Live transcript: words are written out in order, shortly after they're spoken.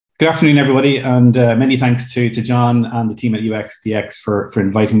Good afternoon, everybody, and many thanks to John and the team at UXDX for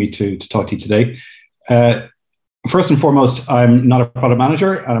inviting me to talk to you today. First and foremost, I'm not a product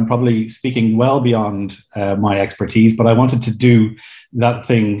manager, and I'm probably speaking well beyond my expertise, but I wanted to do that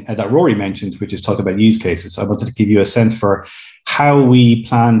thing that Rory mentioned, which is talk about use cases. I wanted to give you a sense for how we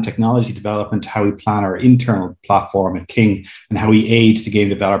plan technology development, how we plan our internal platform at King, and how we aid the game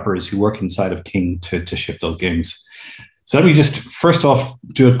developers who work inside of King to ship those games. So let me just first off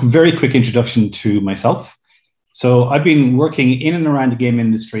do a very quick introduction to myself. So I've been working in and around the game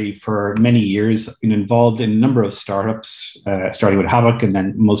industry for many years. I've been involved in a number of startups, starting with Havoc and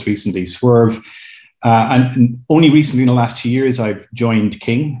then most recently Swerve. And only recently in the last 2 years, I've joined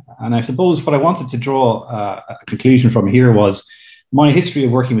King. And I suppose what I wanted to draw a conclusion from here was my history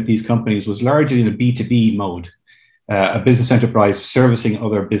of working with these companies was largely in a B2B mode. A business enterprise servicing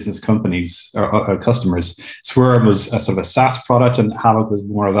other business companies or customers. Swerve was a sort of a SaaS product, and Havoc was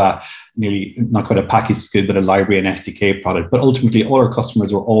more of a nearly not quite a packaged good, but a library and SDK product. But ultimately, all our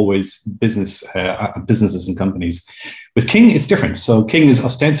customers were always businesses and companies. With King, it's different. So King is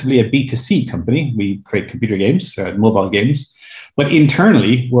ostensibly a B2C company. We create computer games, mobile games. But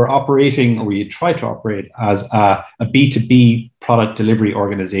internally, we're operating, or we try to operate, as a B2B product delivery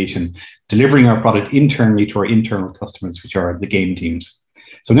organization, delivering our product internally to our internal customers, which are the game teams.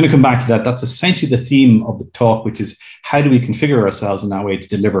 So I'm going to come back to that. That's essentially the theme of the talk, which is how do we configure ourselves in that way to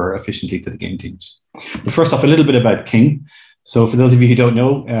deliver efficiently to the game teams. But first off, a little bit about King. So for those of you who don't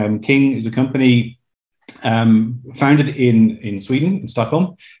know, King is a company founded in Sweden, in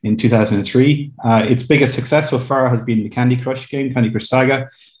Stockholm, in 2003. Its biggest success so far has been the Candy Crush game, Candy Crush Saga.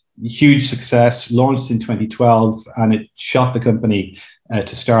 Huge success, launched in 2012, and it shot the company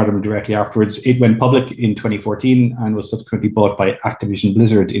to stardom directly afterwards. It went public in 2014 and was subsequently bought by Activision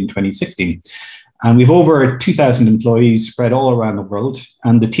Blizzard in 2016. And we've over 2,000 employees spread all around the world.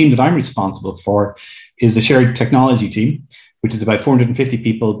 And the team that I'm responsible for is a shared technology team, which is about 450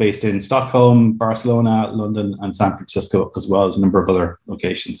 people based in Stockholm, Barcelona, London, and San Francisco, as well as a number of other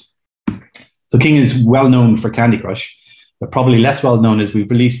locations. So King is well known for Candy Crush, but probably less well known is we've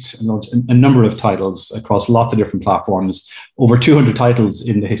released a number of titles across lots of different platforms, over 200 titles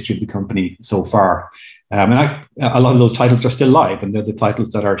in the history of the company so far. And a lot of those titles are still live, and they're the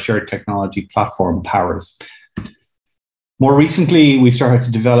titles that our shared technology platform powers. More recently, we started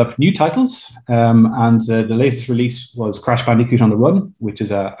to develop new titles, and the latest release was Crash Bandicoot on the Run, which is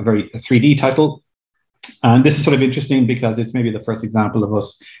a 3D title. And this is sort of interesting because it's maybe the first example of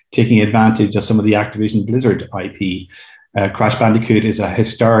us taking advantage of some of the Activision Blizzard IP. Crash Bandicoot is a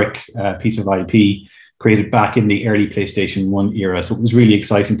historic piece of IP created back in the early PlayStation 1 era. So it was really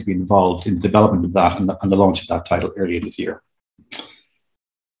exciting to be involved in the development of that and the launch of that title earlier this year.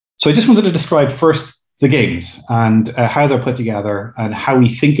 So I just wanted to describe first the games and how they're put together and how we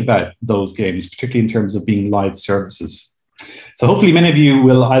think about those games, particularly in terms of being live services. So hopefully many of you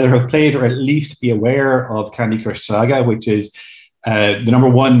will either have played or at least be aware of Candy Crush Saga, which is the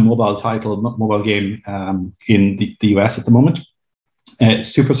 #1 mobile game in the US at the moment.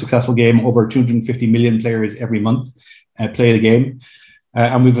 Super successful game, over 250 million players every month play the game.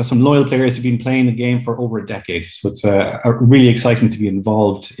 And we've got some loyal players who've been playing the game for over a decade. So it's really exciting to be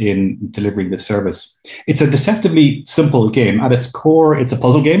involved in delivering this service. It's a deceptively simple game. At its core, it's a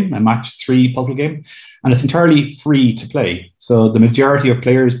puzzle game, a match-3 puzzle game, and it's entirely free to play. So the majority of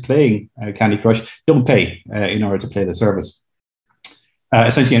players playing Candy Crush don't pay in order to play the service.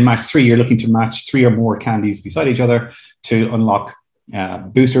 Essentially, in match-3, you're looking to match 3 or more candies beside each other to unlock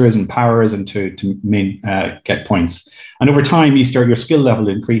boosters and powers and to get points. And over time, your skill level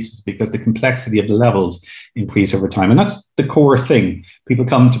increases because the complexity of the levels increase over time. And that's the core thing. People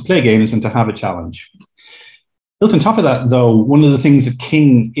come to play games and to have a challenge. Built on top of that, though, one of the things that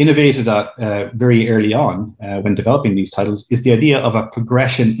King innovated at very early on when developing these titles is the idea of a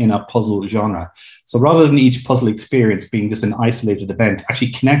progression in a puzzle genre. So rather than each puzzle experience being just an isolated event,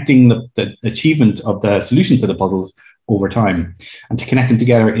 actually connecting the achievement of the solutions to the puzzles over time and to connect them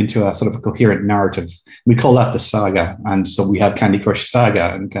together into a sort of a coherent narrative. We call that the saga. And so we have Candy Crush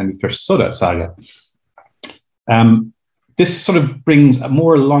Saga and Candy Crush Soda Saga. This sort of brings a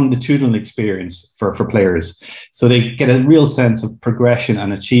more longitudinal experience for players. So they get a real sense of progression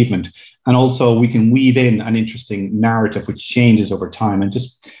and achievement. And also we can weave in an interesting narrative which changes over time and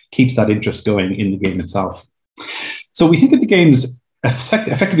just keeps that interest going in the game itself. So we think of the games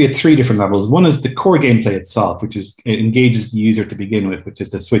effectively at 3 different levels. One is the core gameplay itself, which is it engages the user to begin with, which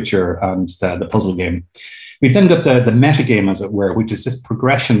is the switcher and the puzzle game. We've then got the meta game, as it were, which is just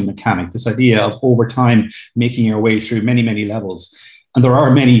progression mechanic, this idea of over time making your way through many, many levels. And there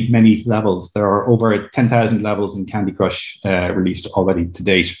are many, many levels. There are over 10,000 levels in Candy Crush released already to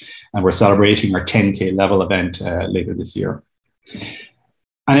date. And we're celebrating our 10K level event later this year.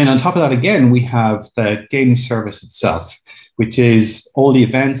 And then on top of that, again, we have the game service itself, which is all the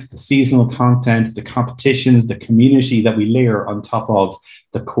events, the seasonal content, the competitions, the community that we layer on top of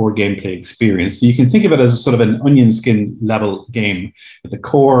the core gameplay experience. So you can think of it as sort of an onion skin level game with the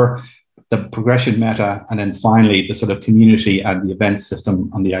core, the progression meta, and then finally the sort of community and the event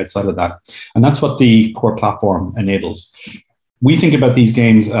system on the outside of that. And that's what the core platform enables. We think about these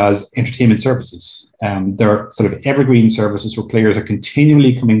games as entertainment services. They're sort of evergreen services where players are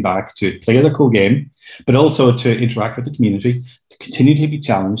continually coming back to play their core game, but also to interact with the community, to continue to be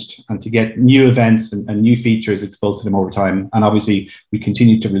challenged, and to get new events and new features exposed to them over time. And obviously, we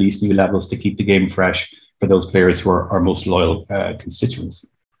continue to release new levels to keep the game fresh for those players who are our most loyal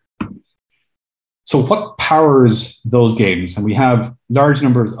constituents. So what powers those games? And we have large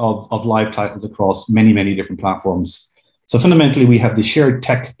numbers of live titles across many, many different platforms. So fundamentally, we have the shared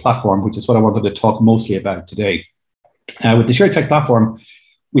tech platform, which is what I wanted to talk mostly about today. With the shared tech platform,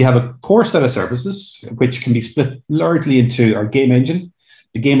 we have a core set of services, which can be split largely into our game engine,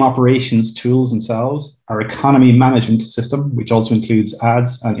 the game operations tools themselves, our economy management system, which also includes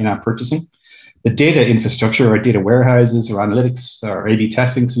ads and in-app purchasing, the data infrastructure, our data warehouses, our analytics, our A/B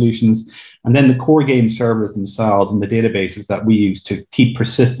testing solutions, and then the core game servers themselves and the databases that we use to keep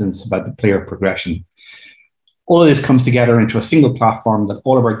persistence about the player progression. All of this comes together into a single platform that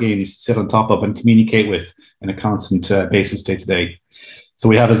all of our games sit on top of and communicate with in a constant basis day to day. So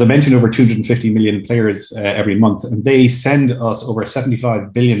we have, as I mentioned, over 250 million players every month, and they send us over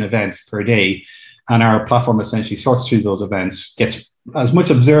 75 billion events per day. And our platform essentially sorts through those events, gets as much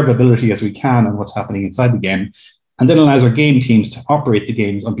observability as we can on what's happening inside the game, and then allows our game teams to operate the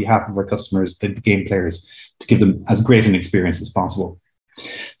games on behalf of our customers, the game players, to give them as great an experience as possible.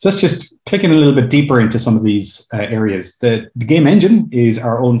 So let's just click in a little bit deeper into some of these areas. The game engine is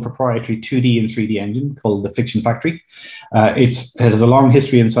our own proprietary 2D and 3D engine called the Fiction Factory. It has a long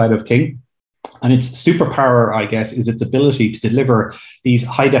history inside of King. And its superpower, I guess, is its ability to deliver these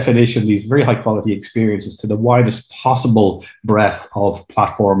high definition, these very high quality experiences to the widest possible breadth of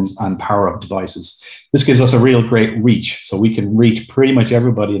platforms and power of devices. This gives us a real great reach. So we can reach pretty much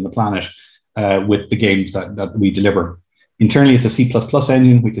everybody on the planet with the games that we deliver. Internally, it's a C++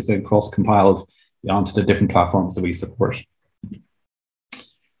 engine, which is then cross-compiled onto the different platforms that we support.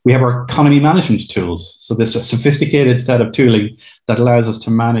 We have our economy management tools. So this is a sophisticated set of tooling that allows us to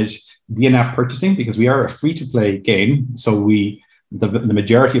manage the in-app purchasing, because we are a free-to-play game. So the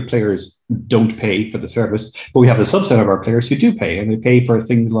majority of players don't pay for the service, but we have a subset of our players who do pay, and they pay for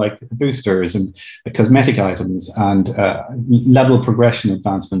things like boosters and cosmetic items and level progression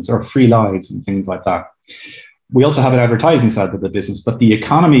advancements or free lives and things like that. We also have an advertising side of the business, but the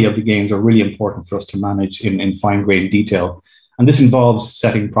economy of the games are really important for us to manage in fine-grained detail. And this involves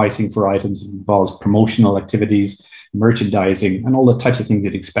setting pricing for items, it involves promotional activities, merchandising, and all the types of things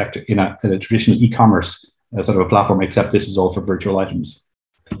you'd expect in a traditional e-commerce sort of a platform, except this is all for virtual items.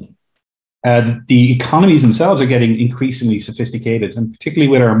 The economies themselves are getting increasingly sophisticated, and particularly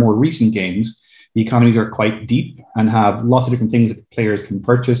with our more recent games, the economies are quite deep and have lots of different things that players can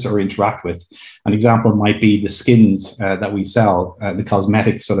purchase or interact with. An example might be the skins that we sell, the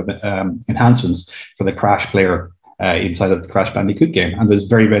cosmetic sort of enhancements for the Crash player inside of the Crash Bandicoot game. And there's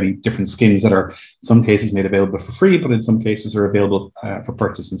very, very different skins that are in some cases made available for free, but in some cases are available for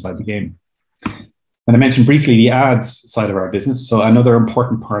purchase inside the game. And I mentioned briefly the ads side of our business. So another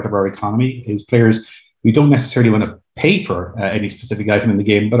important part of our economy is players who don't necessarily want to pay for any specific item in the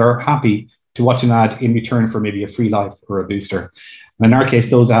game, but are happy to watch an ad in return for maybe a free life or a booster. And in our case,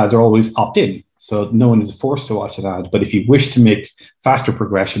 those ads are always opt-in. So no one is forced to watch an ad. But if you wish to make faster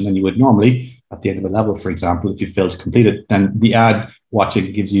progression than you would normally at the end of a level, for example, if you fail to complete it, then the ad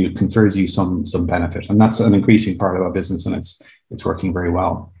watching confers you some benefit. And that's an increasing part of our business, and it's working very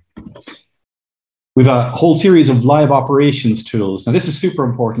well. We have a whole series of live operations tools. Now, this is super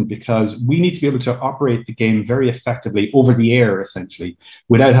important because we need to be able to operate the game very effectively over the air, essentially,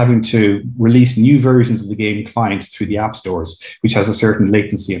 without having to release new versions of the game client through the app stores, which has a certain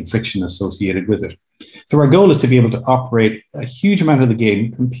latency and friction associated with it. So our goal is to be able to operate a huge amount of the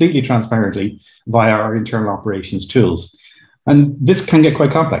game completely transparently via our internal operations tools. And this can get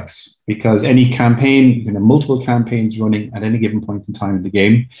quite complex because any campaign, multiple campaigns running at any given point in time in the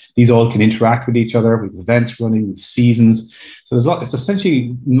game, these all can interact with each other, with events running, with seasons. So it's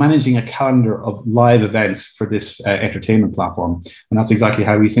essentially managing a calendar of live events for this entertainment platform. And that's exactly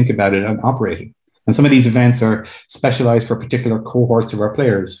how we think about it and operate it. And some of these events are specialized for particular cohorts of our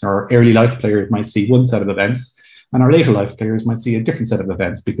players. Our early life players might see one set of events, And our later life players might see a different set of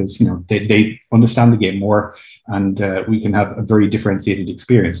events because they understand the game more, and we can have a very differentiated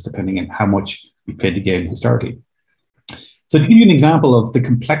experience depending on how much we played the game historically. So to give you an example of the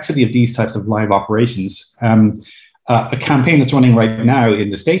complexity of these types of live operations, a campaign that's running right now in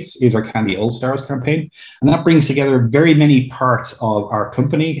the States is our Candy All-Stars campaign. And that brings together very many parts of our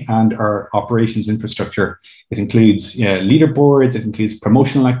company and our operations infrastructure. It includes leaderboards, it includes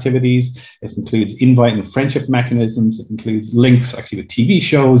promotional activities, it includes invite and friendship mechanisms, it includes links actually with TV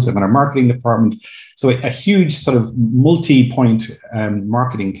shows and our marketing department. So a huge sort of multi-point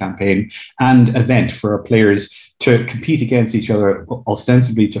marketing campaign and event for our players to compete against each other,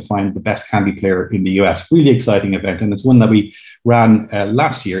 ostensibly to find the best Candy player in the US. Really exciting event. And it's one that we ran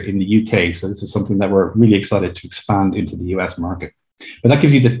last year in the UK. So this is something that we're really excited to expand into the US market. But that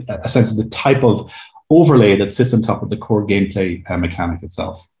gives you a sense of the type of overlay that sits on top of the core gameplay mechanic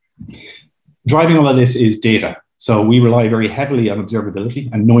itself. Driving all of this is data. So we rely very heavily on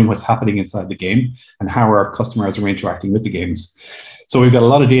observability and knowing what's happening inside the game and how our customers are interacting with the games. So we've got a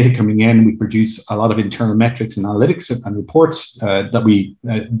lot of data coming in. We produce a lot of internal metrics and analytics and reports that we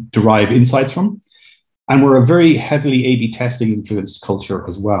derive insights from. And we're a very heavily A/B testing influenced culture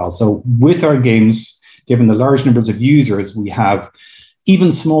as well. So with our games, given the large numbers of users we have,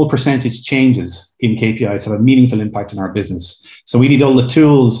 even small percentage changes in KPIs have a meaningful impact on our business. So we need all the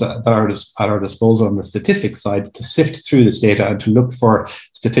tools that are at our disposal on the statistics side to sift through this data and to look for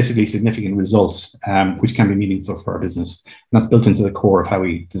statistically significant results, which can be meaningful for our business. And that's built into the core of how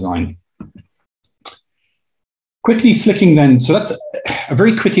we design. Quickly flicking then, so that's a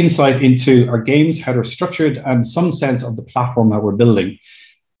very quick insight into our games, how they're structured, and some sense of the platform that we're building.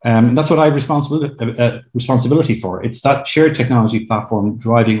 And that's what I have responsibility for. It's that shared technology platform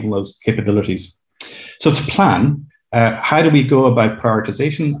driving all those capabilities. So to plan, how do we go about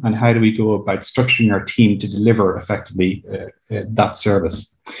prioritization and how do we go about structuring our team to deliver effectively that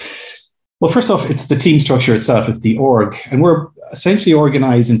service? Well, first off, it's the team structure itself, it's the org. And we're essentially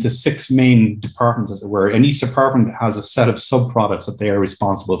organized into 6 main departments, as it were. And each department has a set of sub-products that they are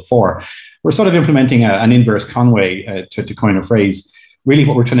responsible for. We're sort of implementing an inverse Conway, to coin a phrase. Really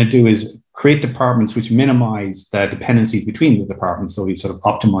what we're trying to do is create departments which minimize the dependencies between the departments. So we sort of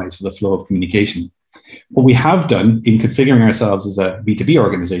optimize for the flow of communication. What we have done in configuring ourselves as a B2B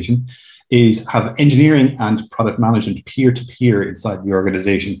organization is have engineering and product management peer-to-peer inside the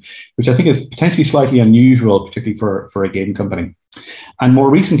organization, which I think is potentially slightly unusual, particularly for a game company. And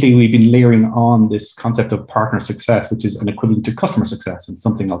more recently, we've been layering on this concept of partner success, which is an equivalent to customer success, and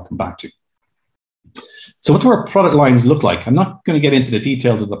something I'll come back to. So what do our product lines look like? I'm not going to get into the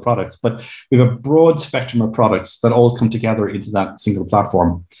details of the products, but we have a broad spectrum of products that all come together into that single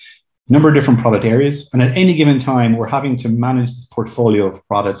platform. A number of different product areas. And at any given time, we're having to manage this portfolio of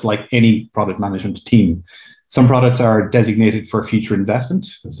products like any product management team. Some products are designated for future investment.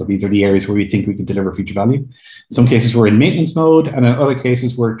 So these are the areas where we think we can deliver future value. In some cases, we're in maintenance mode. And in other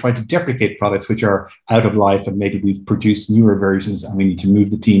cases, we're trying to deprecate products which are out of life and maybe we've produced newer versions and we need to move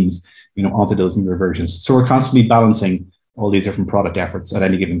the teams onto those newer versions. So we're constantly balancing all these different product efforts at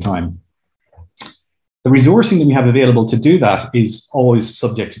any given time. The resourcing that we have available to do that is always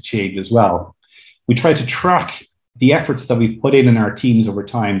subject to change as well. We try to track the efforts that we've put in our teams over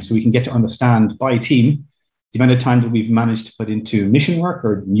time so we can get to understand by team the amount of time that we've managed to put into mission work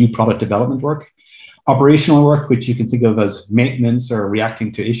or new product development work, operational work, which you can think of as maintenance or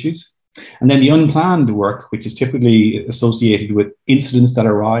reacting to issues, and then the unplanned work, which is typically associated with incidents that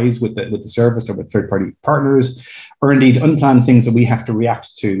arise with the service or with third-party partners, or indeed unplanned things that we have to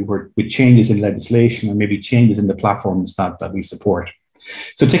react to with changes in legislation or maybe changes in the platforms that we support.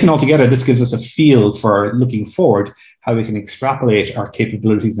 So taken all together, this gives us a feel for looking forward, how we can extrapolate our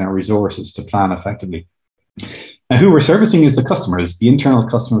capabilities and our resources to plan effectively. Now, who we're servicing is the customers, the internal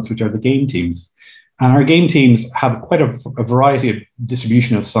customers, which are the game teams. And our game teams have quite a variety of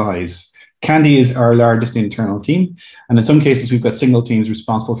distribution of size. Candy is our largest internal team. And in some cases, we've got single teams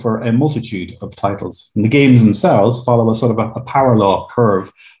responsible for a multitude of titles. And the games themselves follow a sort of a power law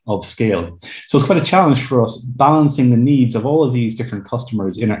curve of scale. So it's quite a challenge for us balancing the needs of all of these different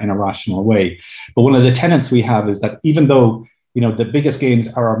customers in a rational way. But one of the tenets we have is that even though the biggest games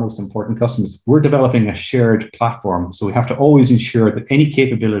are our most important customers, we're developing a shared platform. So we have to always ensure that any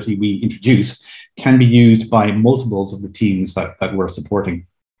capability we introduce can be used by multiples of the teams that we're supporting.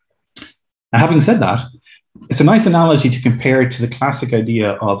 Now, having said that, it's a nice analogy to compare it to the classic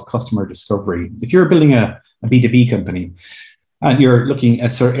idea of customer discovery. If you're building a B2B company and you're looking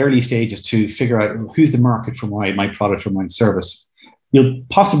at sort of early stages to figure out who's the market for my product or my service, You'll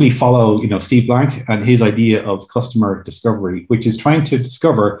possibly follow, Steve Blank and his idea of customer discovery, which is trying to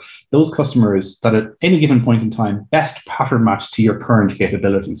discover those customers that at any given point in time best pattern match to your current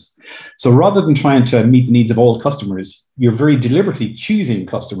capabilities. So rather than trying to meet the needs of all customers, you're very deliberately choosing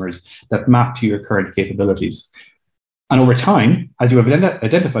customers that map to your current capabilities. And over time, as you have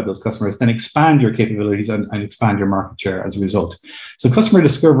identified those customers, then expand your capabilities and expand your market share as a result. So customer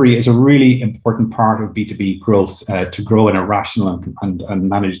discovery is a really important part of B2B growth to grow in a rational and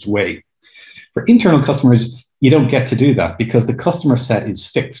managed way. For internal customers, you don't get to do that because the customer set is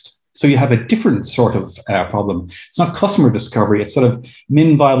fixed. So you have a different sort of problem. It's not customer discovery, it's sort of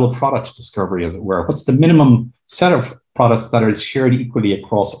min viable product discovery, as it were. What's the minimum set of products that are shared equally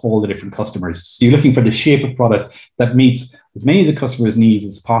across all the different customers? So you're looking for the shape of product that meets as many of the customer's needs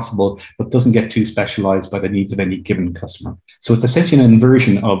as possible, but doesn't get too specialized by the needs of any given customer. So it's essentially an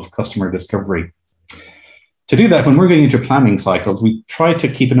inversion of customer discovery. To do that, when we're going into planning cycles, we try to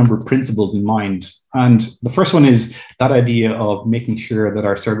keep a number of principles in mind. And the first one is that idea of making sure that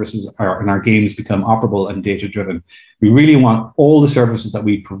our services and our games become operable and data-driven. We really want all the services that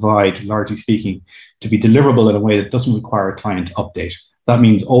we provide, largely speaking, to be deliverable in a way that doesn't require a client update. That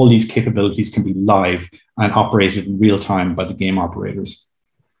means all these capabilities can be live and operated in real time by the game operators.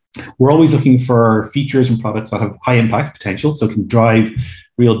 We're always looking for features and products that have high impact potential, so can drive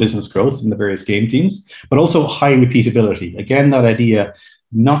real business growth in the various game teams, but also high repeatability. Again, that idea,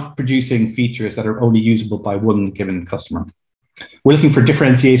 not producing features that are only usable by one given customer. We're looking for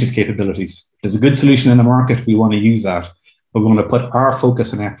differentiated capabilities. If there's a good solution in the market, we want to use that, but we want to put our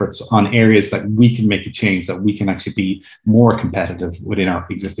focus and efforts on areas that we can make a change, that we can actually be more competitive within our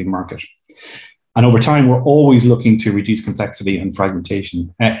existing market. And over time, we're always looking to reduce complexity and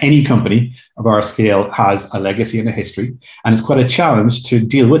fragmentation. Any company of our scale has a legacy and a history, and it's quite a challenge to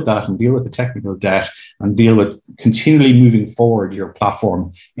deal with that and deal with the technical debt and deal with continually moving forward your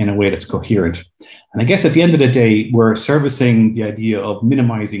platform in a way that's coherent. And I guess at the end of the day, we're servicing the idea of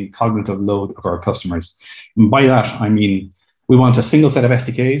minimizing cognitive load of our customers. And by that, I mean, we want a single set of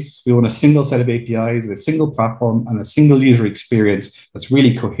SDKs, we want a single set of APIs, a single platform, and a single user experience that's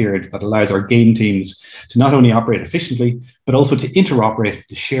really coherent, that allows our game teams to not only operate efficiently, but also to interoperate,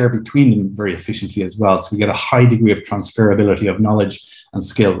 to share between them very efficiently as well. So we get a high degree of transferability of knowledge and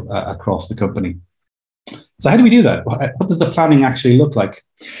skill across the company. So how do we do that? What does the planning actually look like?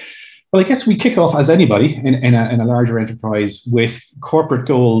 Well, I guess we kick off, as anybody in a larger enterprise, with corporate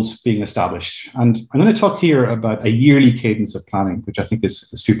goals being established. And I'm going to talk here about a yearly cadence of planning, which I think is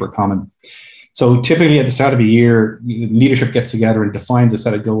super common. So typically at the start of a year, leadership gets together and defines a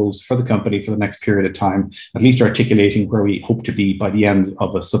set of goals for the company for the next period of time, at least articulating where we hope to be by the end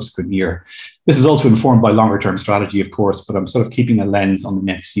of a subsequent year. This is also informed by longer term strategy, of course, but I'm sort of keeping a lens on the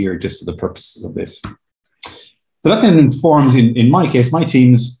next year just for the purposes of this. So that then informs, in my case, my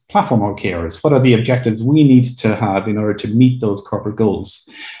team's platform OKRs. What are the objectives we need to have in order to meet those corporate goals?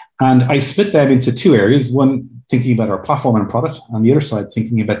 And I split them into two areas. One, thinking about our platform and product. On the other side,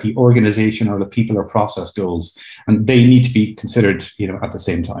 thinking about the organization or the people or process goals. And they need to be considered, at the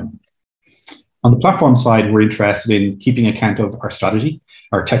same time. On the platform side, we're interested in keeping account of our strategy,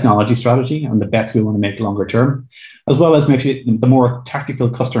 our technology strategy, and the bets we want to make longer term, as well as maybe the more tactical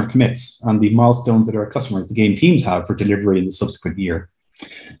customer commits and the milestones that our customers, the game teams, have for delivery in the subsequent year.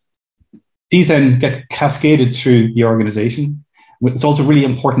 These then get cascaded through the organization. It's also really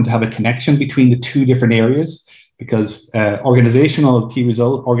important to have a connection between the two different areas, because organizational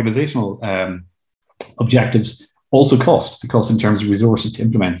objectives also cost. They cost in terms of resources to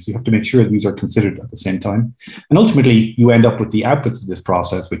implement. So you have to make sure these are considered at the same time. And ultimately, you end up with the outputs of this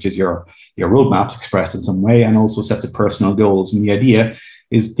process, which is your roadmaps expressed in some way, and also sets of personal goals. And the idea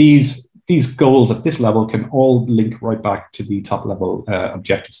is these goals at this level can all link right back to the top level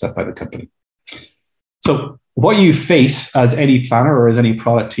objectives set by the company. So what you face as any planner or as any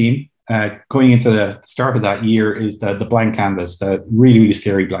product team going into the start of that year is the blank canvas, the really, really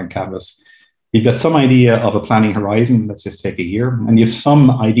scary blank canvas. You've got some idea of a planning horizon, let's just take a year, and you have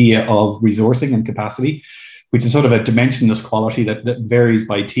some idea of resourcing and capacity, which is sort of a dimensionless quality that varies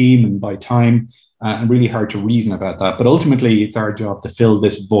by team and by time, and really hard to reason about that. But ultimately, it's our job to fill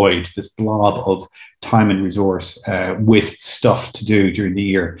this void, this blob of time and resource with stuff to do during the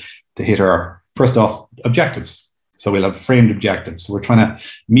year to hit our, first off, objectives. So we'll have framed objectives. So we're trying to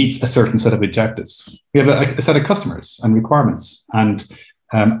meet a certain set of objectives. We have a set of customers and requirements and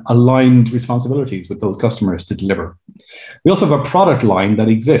aligned responsibilities with those customers to deliver. We also have a product line that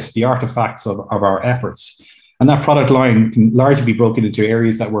exists, the artifacts of our efforts. And that product line can largely be broken into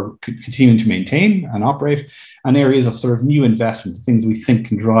areas that we're continuing to maintain and operate, and areas of sort of new investment, things we think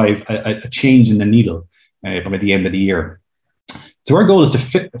can drive a change in the needle by the end of the year. So our goal is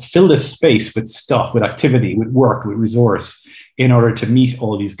to fill this space with stuff, with activity, with work, with resource in order to meet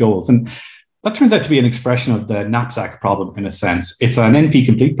all these goals. And that turns out to be an expression of the knapsack problem in a sense. It's an NP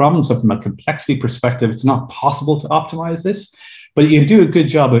complete problem. So from a complexity perspective, it's not possible to optimize this, but you do a good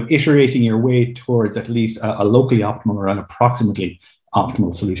job of iterating your way towards at least a locally optimal or an approximately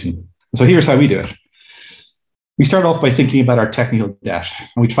optimal solution. So here's how we do it. We start off by thinking about our technical debt,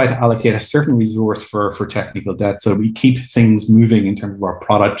 and we try to allocate a certain resource for technical debt so we keep things moving in terms of our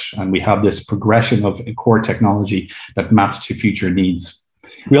product, and we have this progression of core technology that maps to future needs.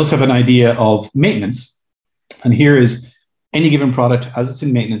 We also have an idea of maintenance, and here is any given product as it's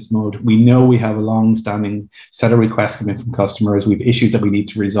in maintenance mode. We know we have a long-standing set of requests coming from customers. We have issues that we need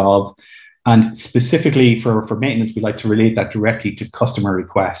to resolve. And specifically for maintenance, we like to relate that directly to customer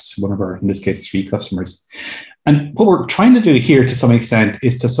requests, one of our, in this case, 3 customers. And what we're trying to do here to some extent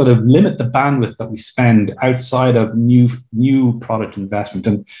is to sort of limit the bandwidth that we spend outside of new product investment.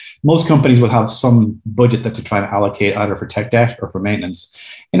 And most companies will have some budget that to try and allocate either for tech debt or for maintenance.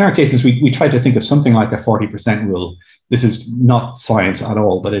 In our cases, we try to think of something like a 40% rule. This is not science at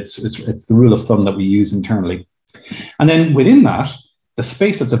all, but it's the rule of thumb that we use internally. And then within that, the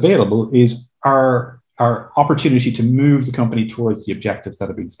space that's available is our opportunity to move the company towards the objectives that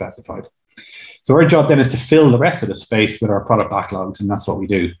have been specified. So our job then is to fill the rest of the space with our product backlogs, and that's what we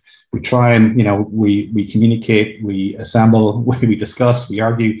do. We try and, we communicate, we assemble, we discuss, we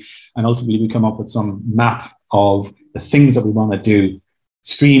argue, and ultimately we come up with some map of the things that we want to do,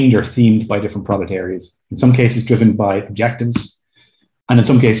 streamed or themed by different product areas. In some cases driven by objectives, and in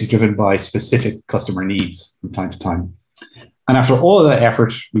some cases driven by specific customer needs from time to time. And after all of that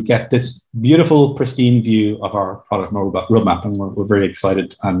effort, we get this beautiful, pristine view of our product roadmap, and we're very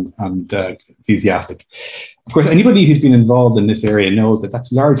excited and enthusiastic. Of course, anybody who's been involved in this area knows that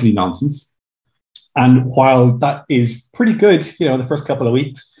that's largely nonsense. And while that is pretty good, the first couple of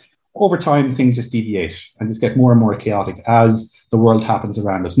weeks, over time, things just deviate and just get more and more chaotic as the world happens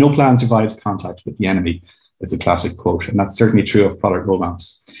around us. No plan survives contact with the enemy, is the classic quote, and that's certainly true of product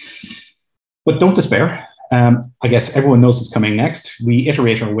roadmaps. But don't despair. I guess everyone knows what's coming next. We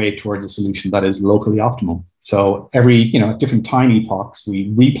iterate our way towards a solution that is locally optimal. So every, at different time epochs, we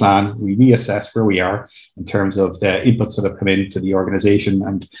replan, we reassess where we are in terms of the inputs that have come into the organization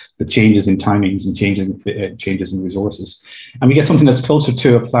and the changes in timings and changes in resources. And we get something that's closer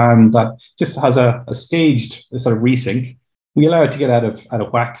to a plan that just has a staged sort of resync. We allow it to get out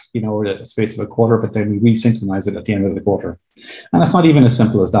of whack, over the space of a quarter, but then we resynchronize it at the end of the quarter. And it's not even as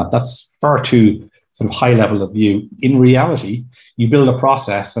simple as that. That's far too sort of high level of view. In reality, you build a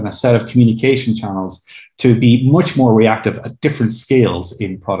process and a set of communication channels to be much more reactive at different scales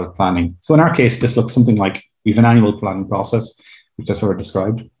in product planning. So in our case, this looks something like we have an annual planning process, which I sort of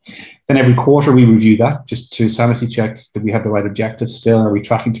described. Then every quarter we review that just to sanity check that we have the right objectives still. Are we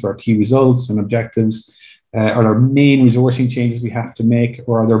tracking to our key results and objectives? Are there main resourcing changes we have to make,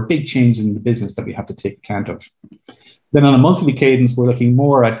 or are there big changes in the business that we have to take account of? Then on a monthly cadence, we're looking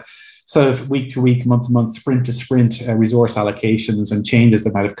more at sort of week to week, month to month, sprint to sprint resource allocations and changes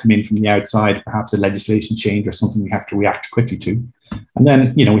that might have come in from the outside, perhaps a legislation change or something we have to react quickly to. And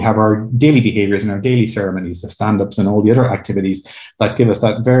then, we have our daily behaviors and our daily ceremonies, the stand-ups and all the other activities that give us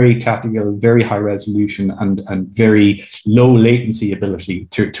that very tactical, very high resolution and very low latency ability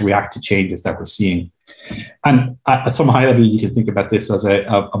to react to changes that we're seeing. And at some high level, you can think about this as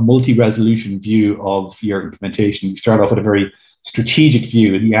a multi-resolution view of your implementation. You start off with a very strategic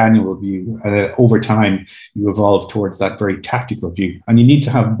view, the annual view, and over time you evolve towards that very tactical view. And you need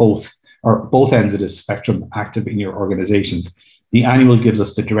to have both ends of this spectrum active in your organizations. The annual gives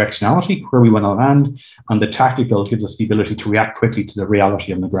us the directionality, where we want to land, and the tactical gives us the ability to react quickly to the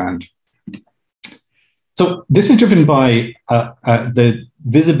reality on the ground. So this is driven by the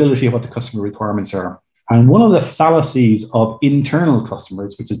visibility of what the customer requirements are. And one of the fallacies of internal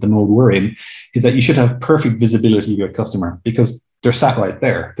customers, which is the mode we're in, is that you should have perfect visibility of your customer because they're sat right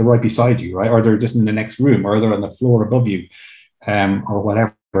there. They're right beside you, right? Or they're just in the next room, or they're on the floor above you, or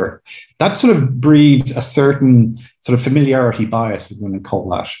whatever. That sort of breeds a certain sort of familiarity bias, I'm going to call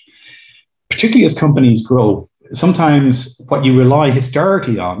that. Particularly as companies grow, sometimes what you rely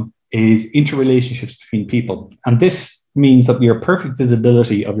historically on is interrelationships between people. And this means that your perfect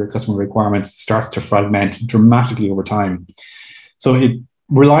visibility of your customer requirements starts to fragment dramatically over time. So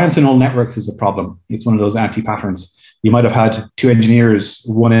reliance on all networks is a problem. It's one of those anti-patterns. You might have had 2 engineers,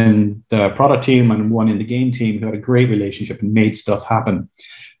 one in the product team and one in the game team, who had a great relationship and made stuff happen.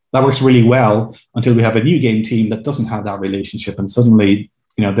 That works really well until we have a new game team that doesn't have that relationship, and suddenly,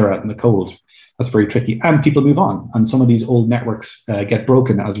 they're out in the cold. That's very tricky. And people move on, and some of these old networks get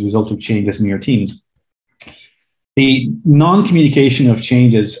broken as a result of changes in your teams. The non-communication of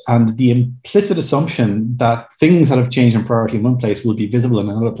changes and the implicit assumption that things that have changed in priority in one place will be visible in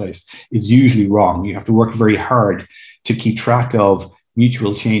another place is usually wrong. You have to work very hard to keep track of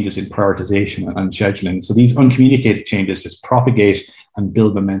mutual changes in prioritization and scheduling. So these uncommunicated changes just propagate and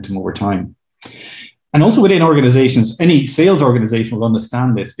build momentum over time. And also within organizations, any sales organization will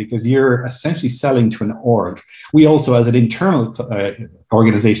understand this because you're essentially selling to an org. We also, as an internal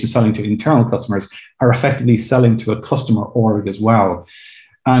organization selling to internal customers, are effectively selling to a customer org as well.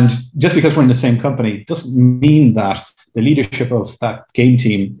 And just because we're in the same company doesn't mean that the leadership of that game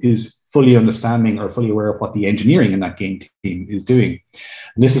team is fully understanding or fully aware of what the engineering in that game team is doing.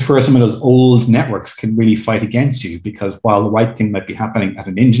 And this is where some of those old networks can really fight against you, because while the right thing might be happening at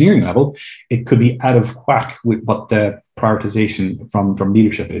an engineering level, it could be out of whack with what the prioritization from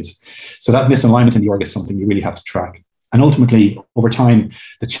leadership is. So that misalignment in the org is something you really have to track. And ultimately, over time,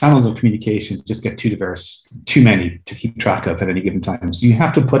 the channels of communication just get too diverse, too many to keep track of at any given time. So you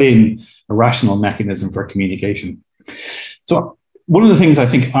have to put in a rational mechanism for communication. So one of the things I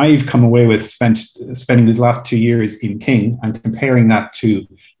think I've come away with spending these last 2 years in King and comparing that to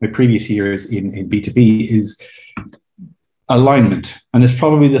my previous years in B2B is alignment. And it's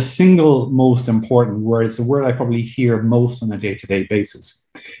probably the single most important word. It's the word I probably hear most on a day-to-day basis,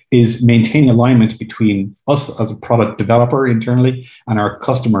 is maintaining alignment between us as a product developer internally and our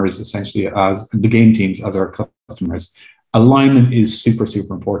customers, essentially as the game teams as our customers. Alignment is super,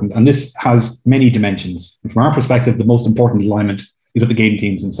 super important. And this has many dimensions. From our perspective, the most important alignment is with the game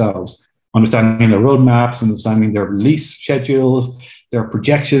teams themselves, understanding their roadmaps, understanding their release schedules, their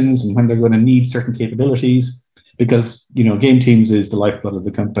projections, and when they're going to need certain capabilities, because game teams is the lifeblood of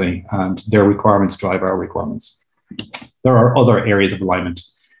the company and their requirements drive our requirements. There are other areas of alignment.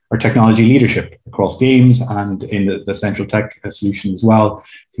 Our technology leadership across games and in the central tech solution as well,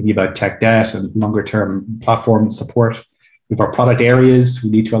 thinking about tech debt and longer term platform support. With our product areas, we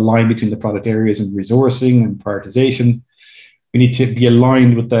need to align between the product areas and resourcing and prioritization. We need to be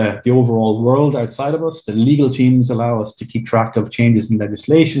aligned with the overall world outside of us. The legal teams allow us to keep track of changes in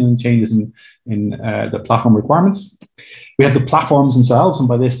legislation and changes in the platform requirements. We have the platforms themselves, and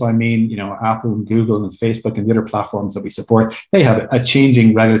by this I mean Apple and Google and Facebook and the other platforms that we support. They have a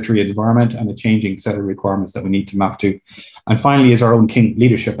changing regulatory environment and a changing set of requirements that we need to map to. And finally is our own King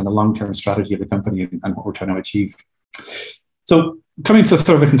leadership and the long-term strategy of the company and what we're trying to achieve. So coming to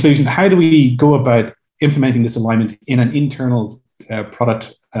sort of a conclusion, how do we go about implementing this alignment in an internal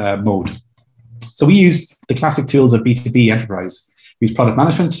product mode? So we use the classic tools of B2B enterprise. We use product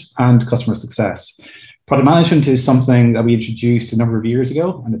management and customer success. Product management is something that we introduced a number of years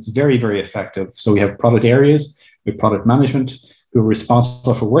ago, and it's very, very effective. So we have product areas with product management who are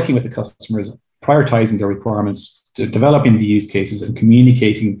responsible for working with the customers, prioritizing their requirements, developing the use cases and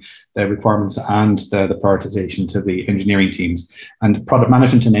communicating the requirements and the prioritization to the engineering teams. And product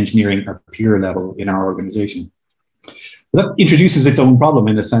management and engineering are peer level in our organization. That introduces its own problem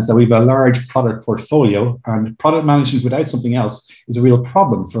in the sense that we have a large product portfolio, and product management without something else is a real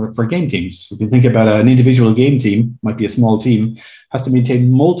problem for game teams. If you think about an individual game team, might be a small team, has to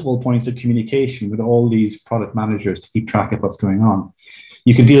maintain multiple points of communication with all these product managers to keep track of what's going on.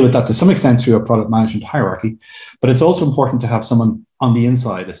 You can deal with that to some extent through a product management hierarchy, but it's also important to have someone on the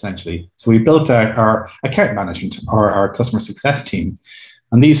inside, essentially. So we built our account management, or our customer success team.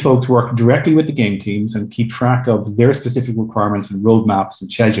 And these folks work directly with the game teams and keep track of their specific requirements and roadmaps and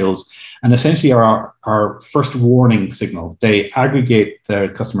schedules, and essentially are our first warning signal. They aggregate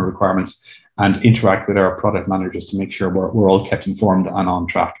their customer requirements and interact with our product managers to make sure we're all kept informed and on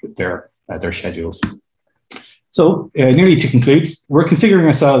track with their schedules. So nearly to conclude, we're configuring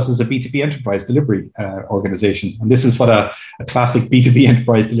ourselves as a B2B enterprise delivery organization. And this is what a classic B2B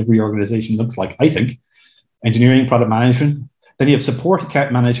enterprise delivery organization looks like, I think. Engineering, product management. Then you have support,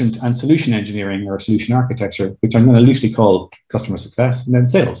 account management, and solution engineering or solution architecture, which I'm going to loosely call customer success, and then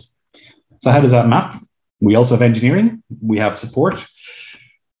sales. So how does that map? We also have engineering. We have support.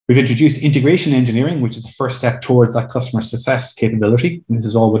 We've introduced integration engineering, which is the first step towards that customer success capability. And this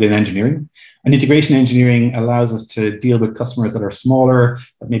is all within engineering. And integration engineering allows us to deal with customers that are smaller,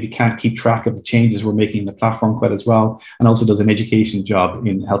 that maybe can't keep track of the changes we're making in the platform quite as well, and also does an education job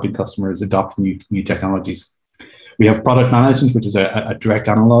in helping customers adopt new technologies. We have product management, which is a direct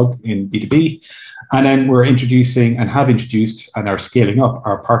analog in B2B. And then we're introducing and have introduced and are scaling up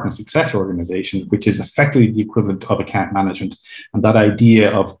our partner success organization, which is effectively the equivalent of account management. And that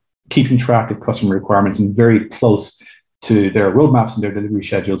idea of keeping track of customer requirements and very close to their roadmaps and their delivery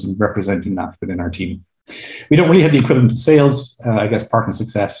schedules and representing that within our team. We don't really have the equivalent of sales. I guess partner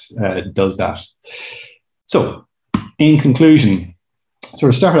success does that. So in conclusion, sort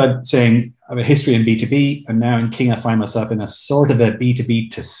of started out saying have a history in B2B, and now in King, I find myself in a sort of a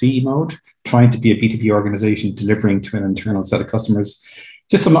B2B to C mode, trying to be a B2B organization, delivering to an internal set of customers.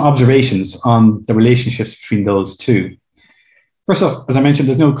 Just some observations on the relationships between those two. First off, as I mentioned,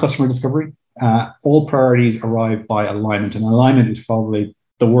 there's no customer discovery. All priorities arrive by alignment, and alignment is probably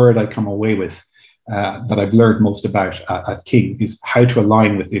the word I come away with that I've learned most about at King, is how to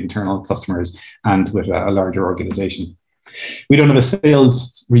align with the internal customers and with a larger organization. We don't have a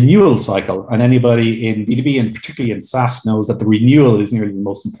sales renewal cycle, and anybody in B2B and particularly in SaaS knows that the renewal is nearly the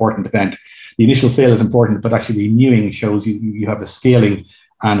most important event. The initial sale is important, but actually renewing shows you have a scaling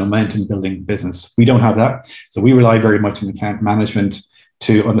and momentum building business. We don't have that. So we rely very much on account management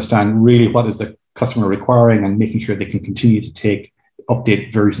to understand really what is the customer requiring and making sure they can continue to take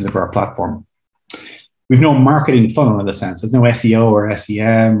update versions of our platform. We've no marketing funnel in a sense. There's no SEO or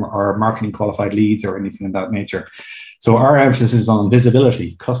SEM or marketing qualified leads or anything of that nature. So our emphasis is on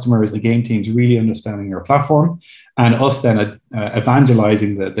visibility, customers, the game teams really understanding our platform, and us then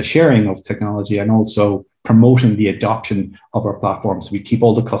evangelizing the sharing of technology and also promoting the adoption of our platform. So we keep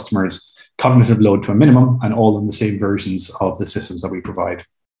all the customers cognitive load to a minimum and all in the same versions of the systems that we provide.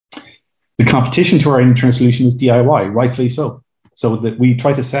 The competition to our internal solution is DIY, rightfully so. So that we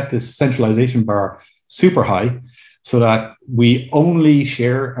try to set this centralization bar super high so that we only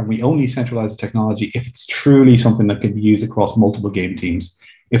share and we only centralize the technology if it's truly something that can be used across multiple game teams.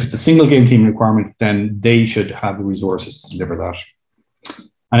 If it's a single game team requirement, then they should have the resources to deliver that.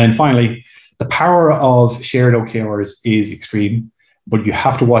 And then finally, the power of shared OKRs is extreme, but you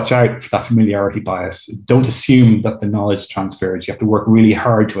have to watch out for that familiarity bias. Don't assume that the knowledge transfers. You have to work really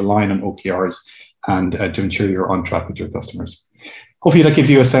hard to align on OKRs and to ensure you're on track with your customers. Hopefully that gives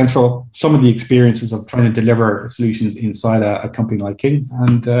you a sense for some of the experiences of trying to deliver solutions inside a company like King.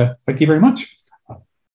 And thank you very much.